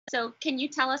So can you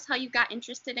tell us how you got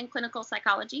interested in clinical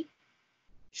psychology?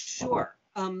 Sure.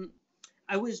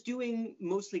 I was doing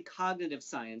mostly cognitive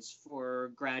science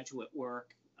for graduate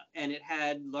work, and it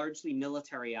had largely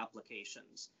military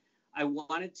applications. I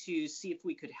wanted to see if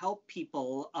we could help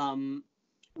people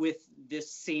with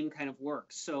this same kind of work.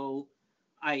 So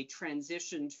I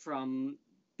transitioned from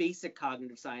basic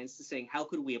cognitive science to saying, how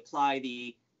could we apply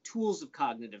the tools of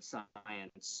cognitive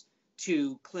science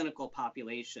to clinical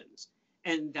populations?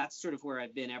 And that's sort of where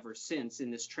I've been ever since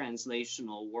in this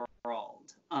translational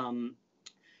world.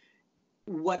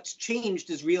 What's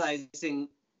changed is realizing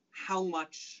how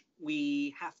much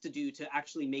we have to do to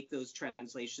actually make those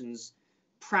translations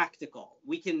practical.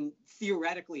 We can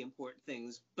theoretically import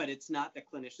things, but it's not that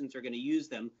clinicians are going to use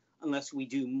them unless we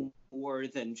do more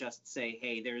than just say,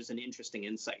 hey, there's an interesting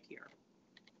insight here.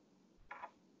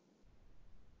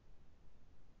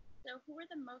 So who are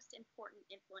the most important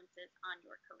influences on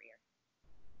your career?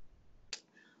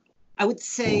 I would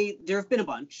say there have been a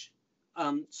bunch.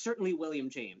 Certainly William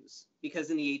James, because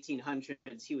in the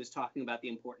 1800s, he was talking about the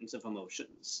importance of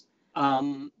emotions.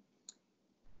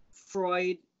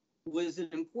 Freud was an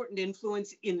important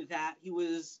influence in that he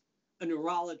was a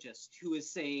neurologist who was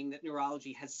saying that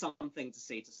neurology has something to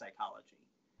say to psychology.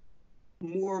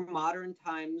 More modern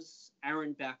times,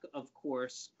 Aaron Beck, of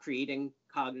course, creating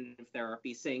cognitive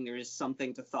therapy, saying there is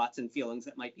something to thoughts and feelings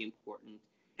that might be important.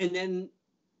 And then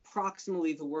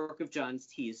proximally the work of John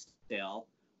Teasdale,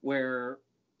 where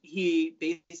he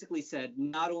basically said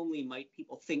not only might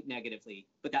people think negatively,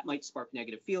 but that might spark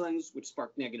negative feelings, which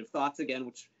spark negative thoughts again,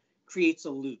 which creates a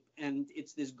loop. And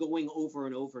it's this going over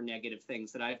and over negative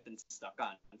things that I've been stuck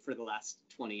on for the last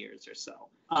 20 years or so.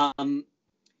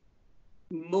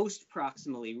 Most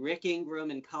proximally, Rick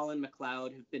Ingram and Colin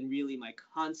MacLeod have been really my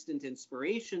constant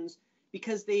inspirations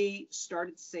because they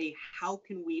started to say, how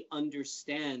can we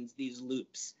understand these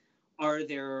loops? Are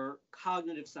there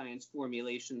cognitive science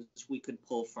formulations we could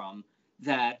pull from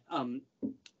that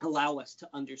allow us to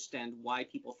understand why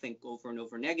people think over and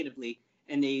over negatively?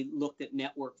 And they looked at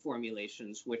network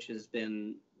formulations, which has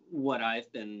been what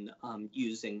I've been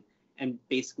using and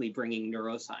basically bringing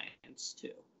neuroscience to.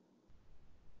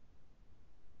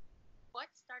 What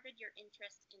started your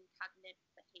interest in cognitive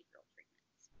behavioral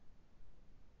treatments?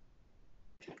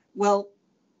 Well,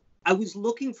 I was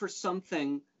looking for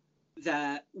something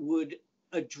that would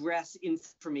address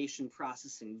information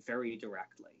processing very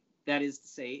directly. That is to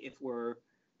say,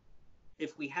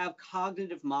 if we have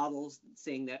cognitive models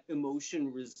saying that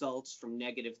emotion results from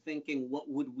negative thinking, what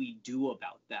would we do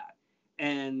about that?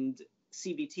 And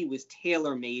CBT was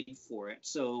tailor-made for it.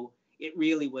 So it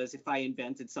really was, if I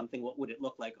invented something, what would it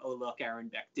look like? Oh, look, Aaron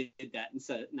Beck did that in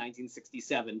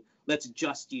 1967. Let's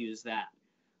just use that.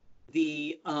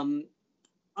 The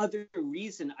other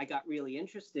reason I got really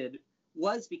interested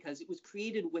was because it was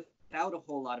created without a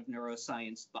whole lot of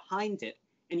neuroscience behind it,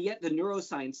 and yet the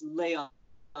neuroscience lay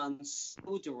on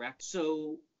so direct.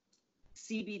 So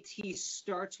CBT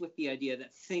starts with the idea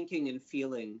that thinking and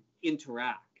feeling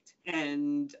interact,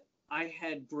 and I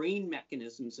had brain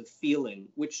mechanisms of feeling,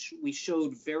 which we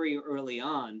showed very early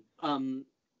on,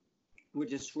 were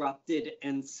disrupted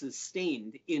and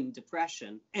sustained in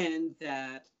depression, and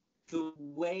that the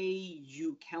way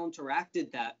you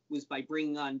counteracted that was by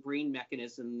bringing on brain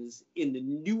mechanisms in the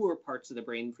newer parts of the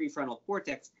brain, prefrontal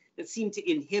cortex, that seemed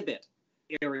to inhibit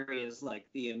areas like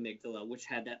the amygdala, which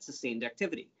had that sustained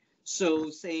activity. So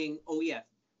saying, oh yeah,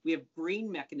 we have brain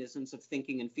mechanisms of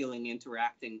thinking and feeling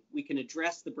interacting. We can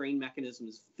address the brain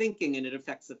mechanisms of thinking and it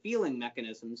affects the feeling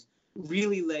mechanisms,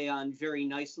 really lay on very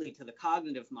nicely to the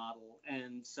cognitive model.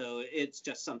 And so it's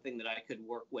just something that I could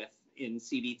work with in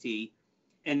CBT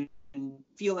and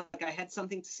feel like I had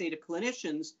something to say to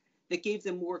clinicians that gave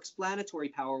them more explanatory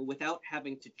power without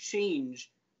having to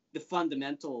change the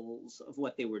fundamentals of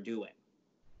what they were doing.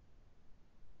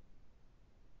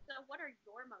 So what are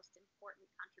your most important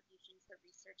contributions to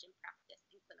research and practice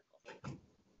in clinical science?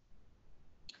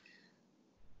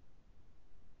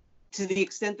 To the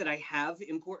extent that I have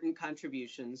important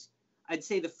contributions, I'd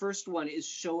say the first one is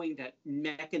showing that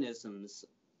mechanisms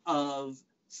of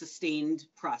sustained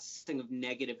processing of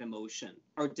negative emotion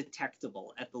are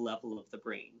detectable at the level of the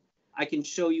brain. I can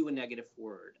show you a negative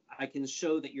word. I can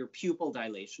show that your pupil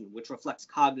dilation, which reflects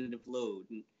cognitive load,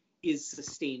 is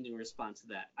sustained in response to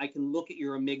that. I can look at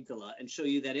your amygdala and show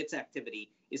you that its activity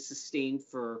is sustained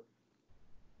for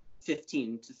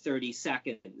 15 to 30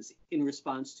 seconds in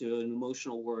response to an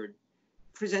emotional word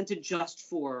presented just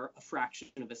for a fraction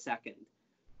of a second.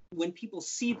 When people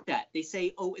see that, they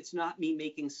say, oh, it's not me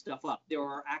making stuff up. There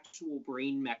are actual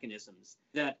brain mechanisms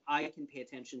that I can pay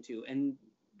attention to. And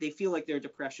they feel like their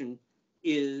depression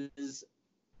is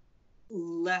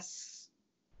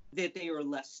that they are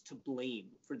less to blame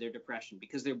for their depression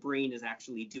because their brain is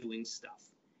actually doing stuff.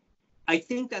 I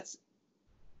think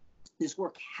this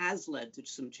work has led to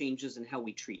some changes in how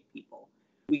we treat people.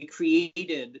 We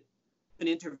created an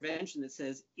intervention that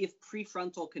says if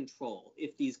prefrontal control,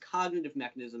 if these cognitive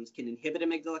mechanisms can inhibit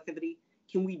amygdala activity,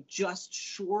 can we just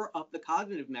shore up the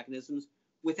cognitive mechanisms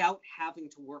without having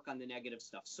to work on the negative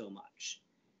stuff so much?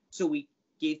 So we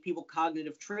gave people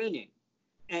cognitive training,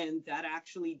 and that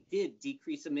actually did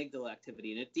decrease amygdala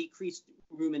activity, and it decreased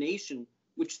rumination,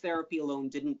 which therapy alone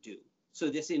didn't do. So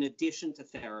this, in addition to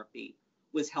therapy,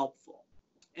 was helpful.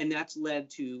 And that's led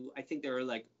to, I think there are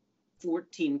like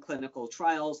 14 clinical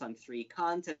trials on 3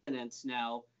 continents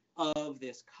now of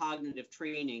this cognitive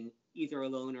training, either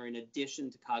alone or in addition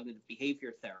to cognitive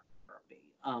behavior therapy.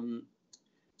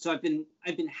 So I've been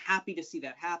happy to see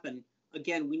that happen.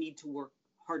 Again, we need to work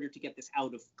harder to get this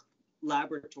out of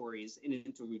laboratories and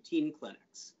into routine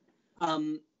clinics.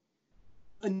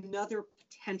 Another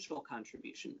potential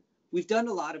contribution, we've done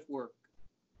a lot of work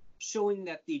showing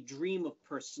that the dream of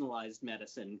personalized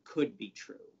medicine could be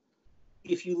true.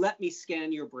 If you let me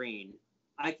scan your brain,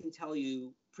 I can tell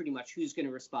you pretty much who's going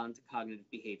to respond to cognitive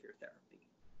behavior therapy.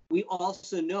 We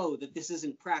also know that this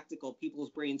isn't practical.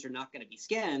 People's brains are not going to be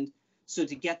scanned. So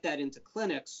to get that into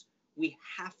clinics, we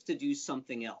have to do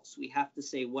something else. We have to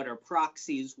say what are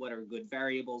proxies, what are good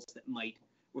variables that might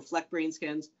reflect brain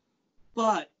scans.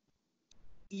 But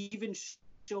even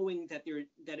showing that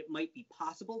it might be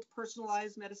possible to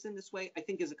personalize medicine this way, I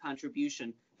think is a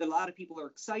contribution that a lot of people are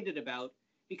excited about,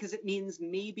 because it means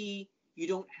maybe you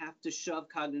don't have to shove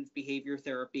cognitive behavior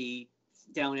therapy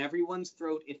down everyone's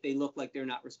throat if they look like they're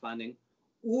not responding.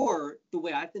 Or the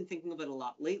way I've been thinking of it a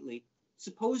lot lately,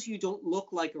 suppose you don't look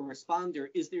like a responder.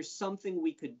 Is there something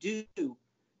we could do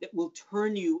that will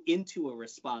turn you into a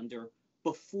responder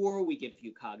before we give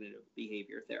you cognitive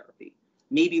behavior therapy?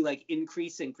 Maybe like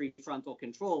increasing prefrontal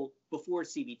control before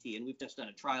CBT, and we've just done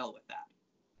a trial with that.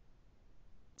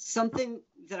 Something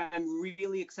that I'm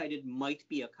really excited might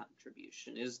be a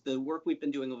contribution is the work we've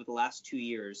been doing over the last 2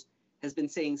 years has been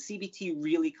saying CBT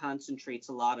really concentrates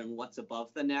a lot on what's above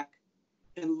the neck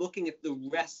and looking at the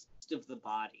rest of the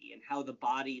body and how the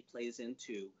body plays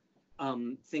into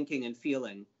thinking and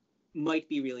feeling might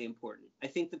be really important. I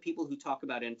think the people who talk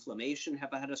about inflammation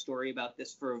have had a story about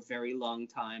this for a very long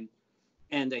time.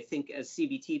 And I think as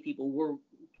CBT people, we're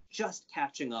just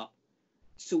catching up.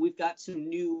 So we've got some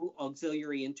new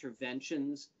auxiliary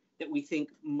interventions that we think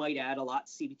might add a lot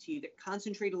to CBT that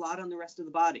concentrate a lot on the rest of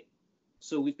the body.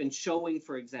 So we've been showing,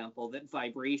 for example, that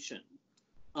vibration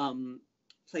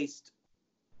placed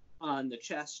on the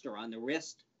chest or on the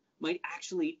wrist might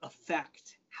actually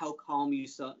affect how calm you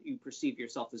perceive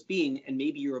yourself as being, and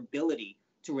maybe your ability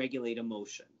to regulate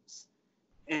emotions.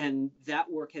 And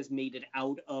that work has made it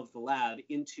out of the lab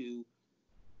into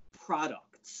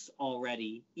products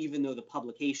already, even though the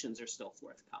publications are still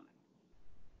forthcoming.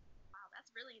 Wow,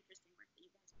 that's really interesting work that you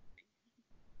guys are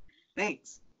doing.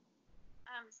 Thanks.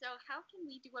 So how can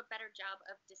we do a better job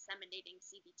of disseminating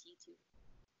CBT to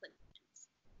clinicians?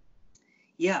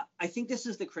 Yeah, I think this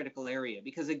is the critical area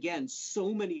because, again,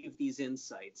 so many of these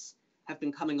insights have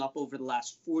been coming up over the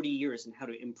last 40 years in how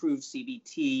to improve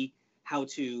CBT, how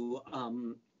to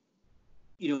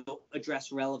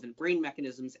address relevant brain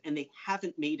mechanisms, and they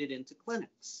haven't made it into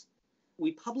clinics.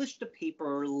 We published a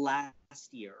paper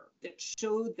last year that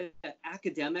showed that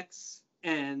academics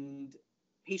and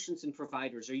patients and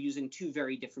providers are using 2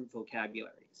 very different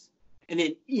vocabularies. And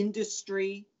then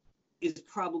industry is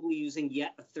probably using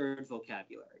yet a 3rd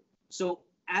vocabulary. So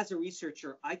as a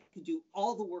researcher, I could do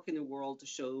all the work in the world to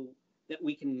show that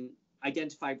we can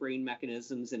identify brain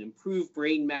mechanisms and improve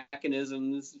brain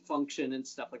mechanisms, function, and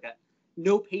stuff like that.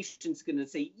 No patient's going to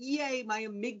say, yay, my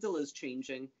amygdala is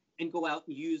changing, and go out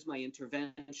and use my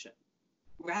intervention.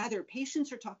 Rather,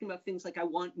 patients are talking about things like, I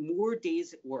want more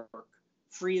days at work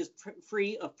free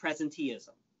of presenteeism.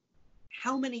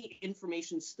 How many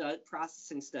information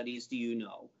processing studies do you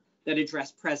know that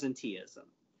address presenteeism?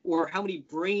 Or how many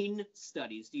brain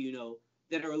studies do you know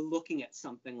that are looking at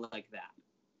something like that?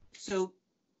 So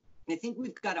I think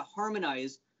we've got to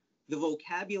harmonize the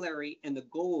vocabulary and the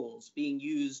goals being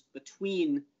used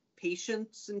between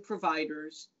patients and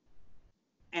providers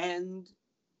and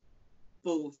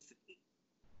both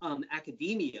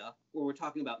academia, where we're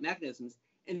talking about mechanisms,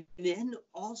 and then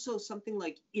also something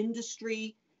like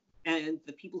industry and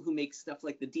the people who make stuff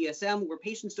like the DSM, where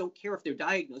patients don't care if they're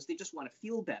diagnosed, they just want to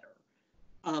feel better.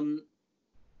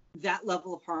 That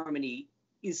level of harmony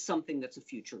is something that's a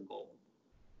future goal.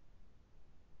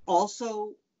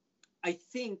 Also, I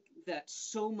think that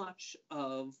so much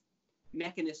of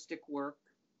mechanistic work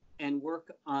and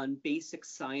work on basic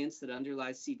science that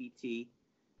underlies CBT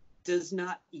does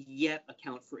not yet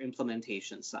account for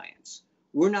implementation science.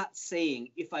 We're not saying,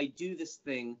 if I do this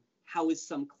thing, how is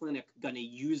some clinic going to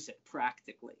use it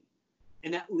practically?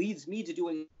 And that leads me to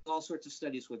doing all sorts of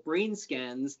studies with brain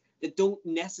scans that don't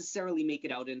necessarily make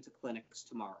it out into clinics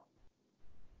tomorrow.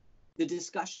 The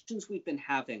discussions we've been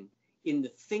having in the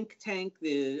think tank,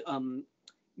 the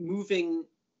moving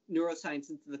neuroscience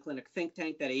into the clinic think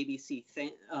tank, that ABC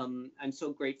thing, I'm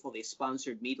so grateful they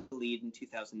sponsored me to lead in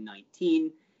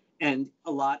 2019, and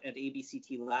a lot at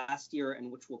ABCT last year,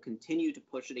 and which will continue to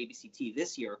push at ABCT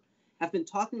this year, have been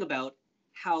talking about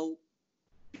how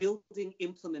building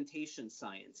implementation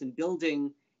science and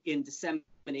building in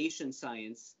dissemination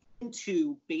science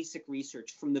into basic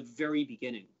research from the very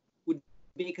beginning would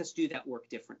make us do that work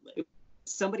differently. If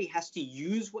somebody has to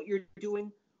use what you're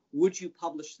doing, would you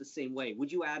publish the same way?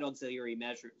 Would you add auxiliary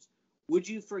measures? Would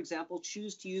you, for example,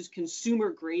 choose to use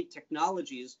consumer-grade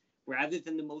technologies rather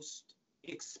than the most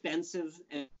expensive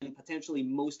and potentially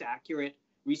most accurate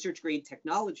research-grade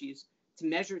technologies to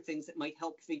measure things that might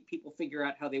help people figure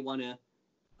out how they want to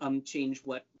change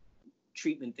what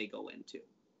treatment they go into?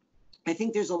 I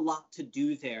think there's a lot to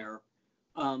do there,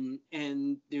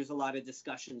 and there's a lot of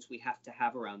discussions we have to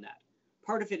have around that.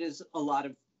 Part of it is a lot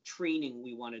of training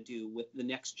we want to do with the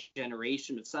next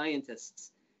generation of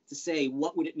scientists to say,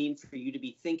 what would it mean for you to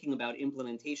be thinking about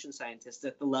implementation scientists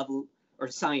at the level, or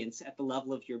science at the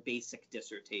level of your basic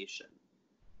dissertation?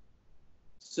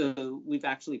 So we've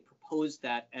actually proposed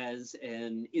that as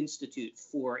an institute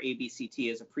for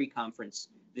ABCT as a pre-conference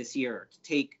this year, to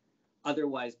take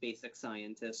otherwise basic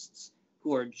scientists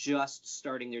who are just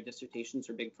starting their dissertations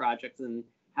or big projects and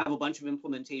have a bunch of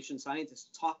implementation scientists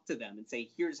talk to them and say,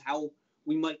 here's how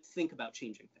we might think about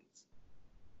changing things.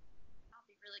 That'll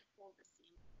be really cool to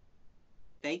see.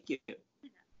 Thank you.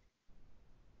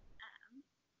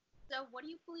 So what do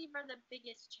you believe are the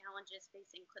biggest challenges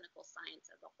facing clinical science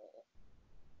as a whole?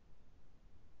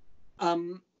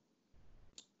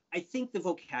 I think the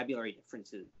vocabulary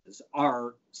differences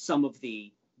are some of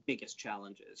the biggest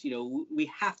challenges. You know,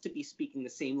 we have to be speaking the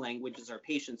same language as our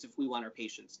patients if we want our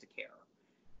patients to care.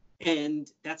 And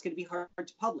that's going to be hard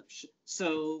to publish.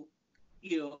 So,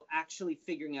 you know, actually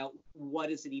figuring out what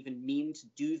does it even mean to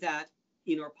do that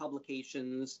in our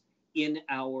publications, in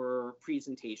our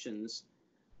presentations,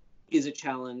 is a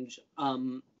challenge.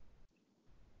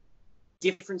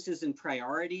 Differences in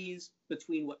priorities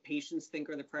between what patients think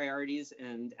are the priorities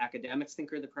and academics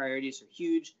think are the priorities are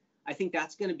huge. I think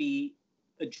that's going to be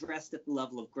addressed at the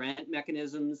level of grant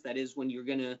mechanisms. That is, when you're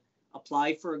going to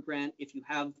apply for a grant, if you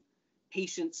have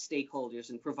patient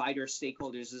stakeholders and provider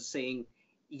stakeholders is saying,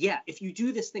 yeah, if you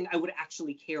do this thing, I would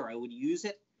actually care, I would use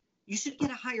it, you should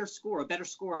get a higher score, a better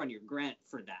score on your grant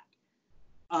for that.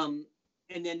 And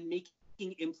then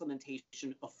making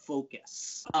implementation a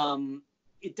focus.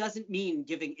 It doesn't mean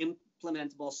giving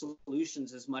implementable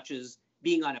solutions as much as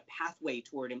being on a pathway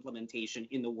toward implementation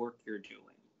in the work you're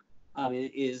doing.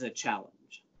 It is a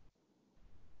challenge.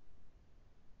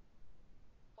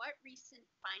 What recent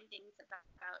findings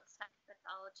about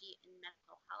psychopathology and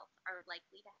mental health are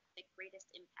likely to have the greatest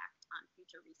impact on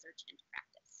future research and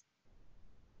practice?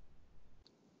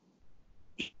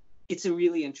 It's a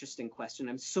really interesting question.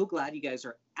 I'm so glad you guys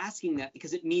are asking that,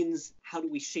 because it means, how do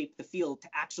we shape the field to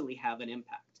actually have an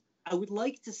impact? I would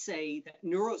like to say that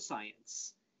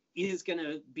neuroscience is going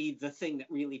to be the thing that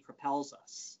really propels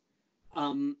us,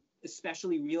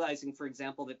 especially realizing, for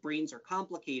example, that brains are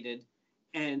complicated,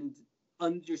 and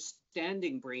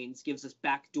understanding brains gives us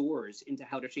back doors into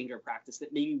how to change our practice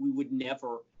that maybe we would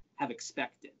never have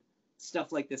expected.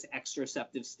 Stuff like this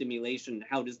exteroceptive stimulation,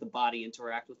 how does the body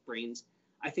interact with brains,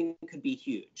 I think could be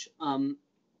huge.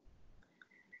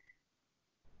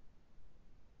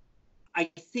 I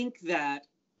think that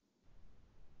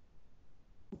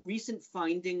recent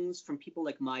findings from people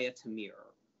like Maya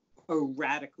Tamir are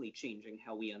radically changing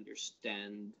how we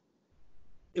understand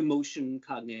emotion,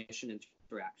 cognition,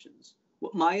 interactions.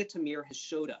 What Maya Tamir has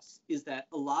showed us is that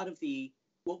a lot of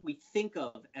what we think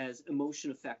of as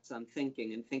emotion effects on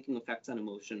thinking and thinking effects on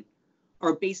emotion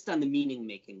are based on the meaning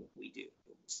making we do.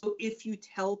 So if you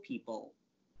tell people,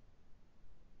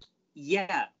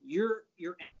 yeah, you're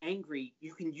angry,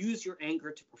 you can use your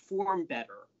anger to perform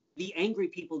better, the angry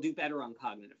people do better on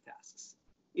cognitive tasks.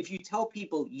 If you tell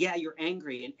people, yeah, you're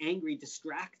angry, and angry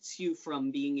distracts you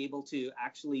from being able to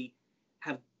actually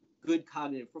have good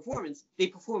cognitive performance, they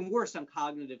perform worse on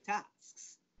cognitive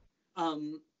tasks.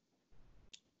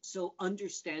 So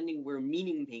understanding where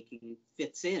meaning making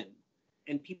fits in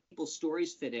and people's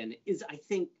stories fit in is, I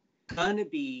think, going to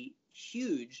be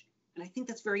huge. And I think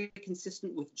that's very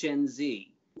consistent with Gen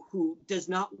Z. who does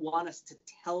not want us to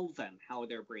tell them how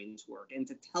their brains work and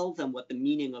to tell them what the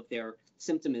meaning of their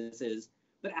symptom is,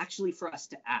 but actually for us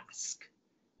to ask.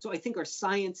 So I think our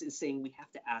science is saying we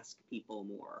have to ask people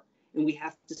more, and we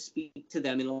have to speak to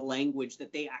them in a language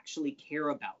that they actually care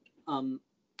about.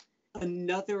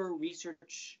 Another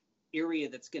research area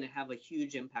that's going to have a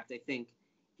huge impact, I think,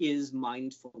 is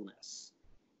mindfulness,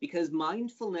 because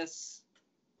mindfulness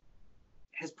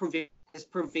has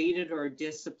pervaded our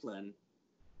discipline.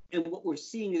 And what we're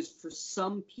seeing is, for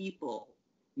some people,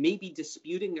 maybe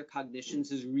disputing their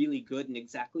cognitions is really good and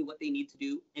exactly what they need to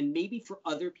do. And maybe for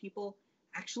other people,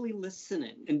 actually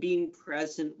listening and being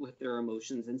present with their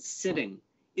emotions and sitting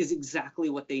is exactly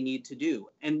what they need to do.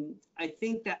 And I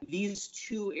think that these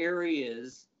two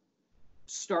areas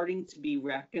starting to be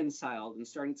reconciled and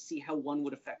starting to see how one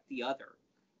would affect the other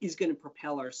is going to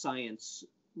propel our science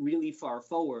really far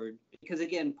forward, because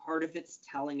again, part of it's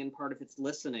telling and part of it's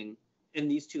listening, and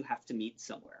these two have to meet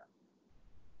somewhere.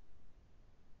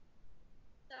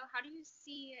 So how do you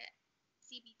see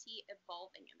CBT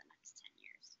evolving in the next 10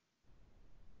 years?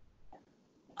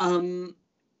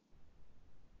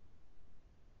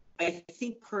 I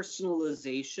think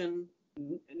personalization,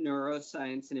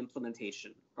 neuroscience, and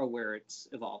implementation are where it's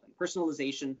evolving.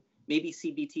 Personalization, maybe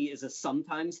CBT is a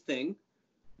sometimes thing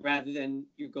rather than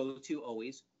your go-to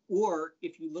always. Or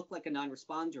if you look like a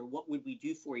non-responder, what would we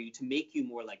do for you to make you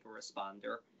more like a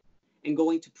responder? And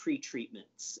going to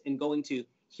pre-treatments and going to,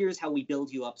 here's how we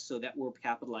build you up so that we're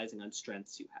capitalizing on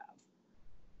strengths you have.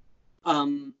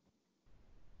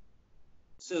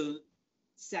 So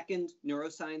second,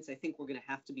 neuroscience, I think we're going to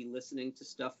have to be listening to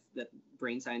stuff that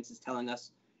brain science is telling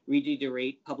us. Redi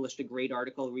DeRate published a great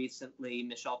article recently.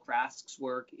 Michelle Krask's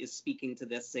work is speaking to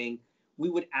this, saying we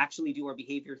would actually do our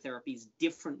behavior therapies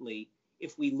differently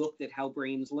if we looked at how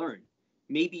brains learn.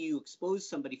 Maybe you expose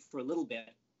somebody for a little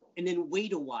bit and then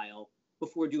wait a while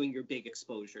before doing your big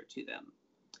exposure to them.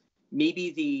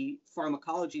 Maybe the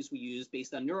pharmacologies we use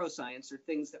based on neuroscience are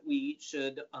things that we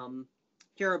should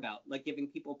care about, like giving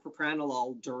people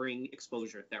propranolol during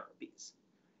exposure therapies.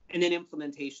 And then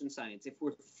implementation science. If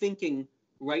we're thinking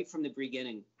right from the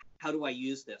beginning, how do I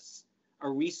use this?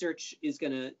 Our research is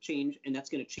going to change, and that's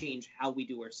going to change how we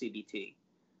do our CBT.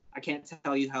 I can't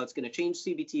tell you how it's going to change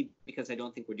CBT because I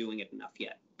don't think we're doing it enough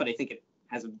yet, but I think it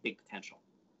has a big potential.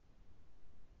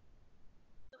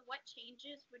 So what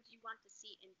changes would you want to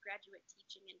see in graduate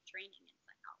teaching and training in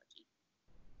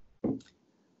psychology?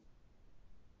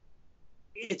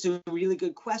 It's a really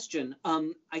good question.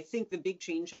 I think the big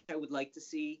change I would like to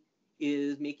see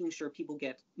is making sure people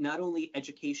get not only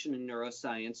education in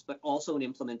neuroscience, but also in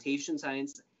implementation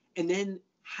science, and then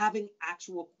having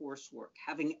actual coursework,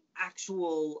 having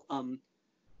actual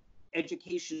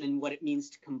education in what it means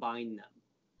to combine them.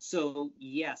 So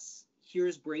yes,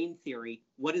 here's brain theory.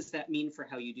 What does that mean for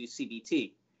how you do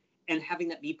CBT? And having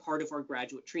that be part of our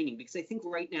graduate training, because I think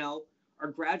right now our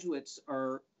graduates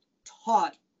are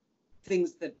taught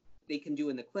things that they can do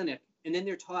in the clinic, and then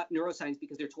they're taught neuroscience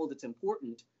because they're told it's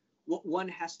important. What one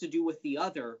has to do with the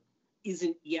other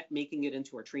isn't yet making it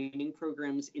into our training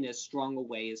programs in as strong a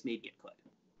way as maybe it could.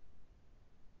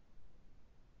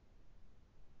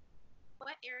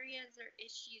 What areas or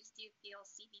issues do you feel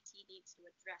CBT needs to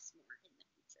address more in the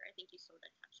future? I think you sort of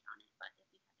touched on it, but if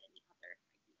you have any other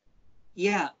ideas.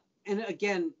 Yeah, and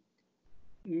again,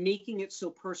 making it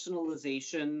so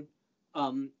personalization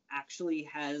actually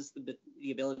has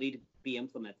the ability to be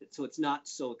implemented, so it's not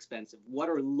so expensive. What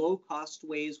are low-cost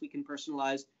ways we can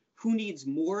personalize? Who needs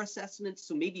more assessments?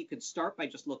 So maybe you could start by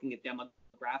just looking at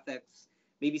demographics.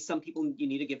 Maybe some people you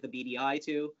need to give the BDI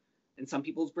to, and some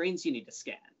people's brains you need to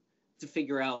scan to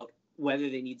figure out whether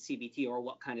they need CBT or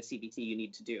what kind of CBT you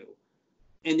need to do.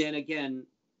 And then again,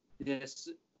 this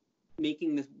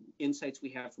making the insights we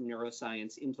have from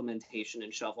neuroscience implementation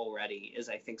and shovel ready is,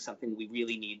 I think, something we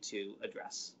really need to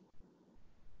address.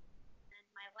 And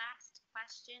my last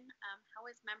question, how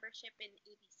has membership in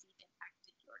ABC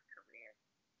impacted your career?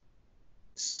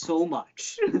 So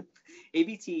much.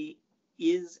 ABT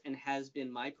is and has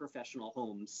been my professional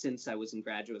home since I was in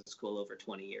graduate school over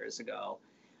 20 years ago.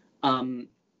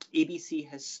 ABC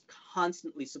has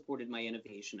constantly supported my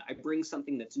innovation. I bring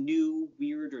something that's new,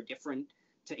 weird, or different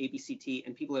to ABCT,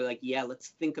 and people are like, yeah, let's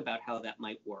think about how that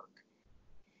might work.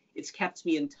 It's kept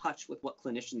me in touch with what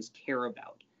clinicians care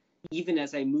about. Even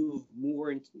as I move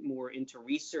more into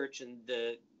research and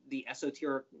the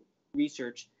esoteric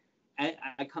research,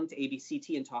 I come to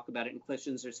ABCT and talk about it, and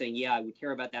clinicians are saying, yeah, I would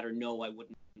care about that, or no, I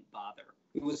wouldn't bother.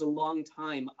 It was a long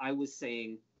time I was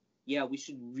saying, yeah, we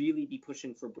should really be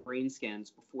pushing for brain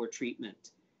scans before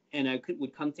treatment. And I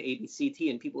would come to ABCT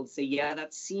and people would say, yeah,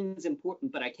 that seems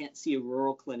important, but I can't see a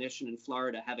rural clinician in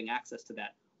Florida having access to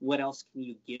that. What else can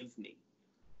you give me?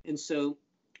 And so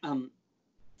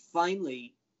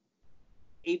finally,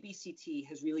 ABCT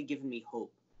has really given me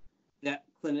hope that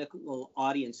clinical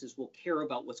audiences will care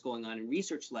about what's going on in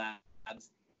research labs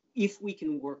if we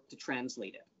can work to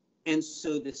translate it. And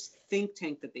so this think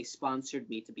tank that they sponsored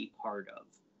me to be part of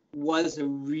was a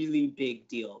really big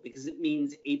deal, because it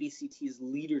means ABCT's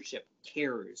leadership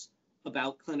cares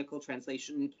about clinical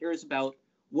translation and cares about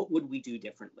what would we do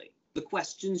differently. The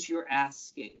questions you're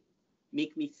asking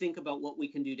make me think about what we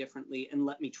can do differently and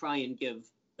let me try and give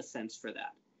a sense for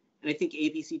that. And I think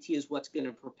ABCT is what's going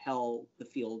to propel the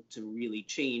field to really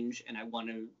change, and I want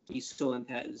to be so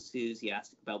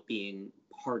enthusiastic about being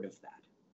part of that.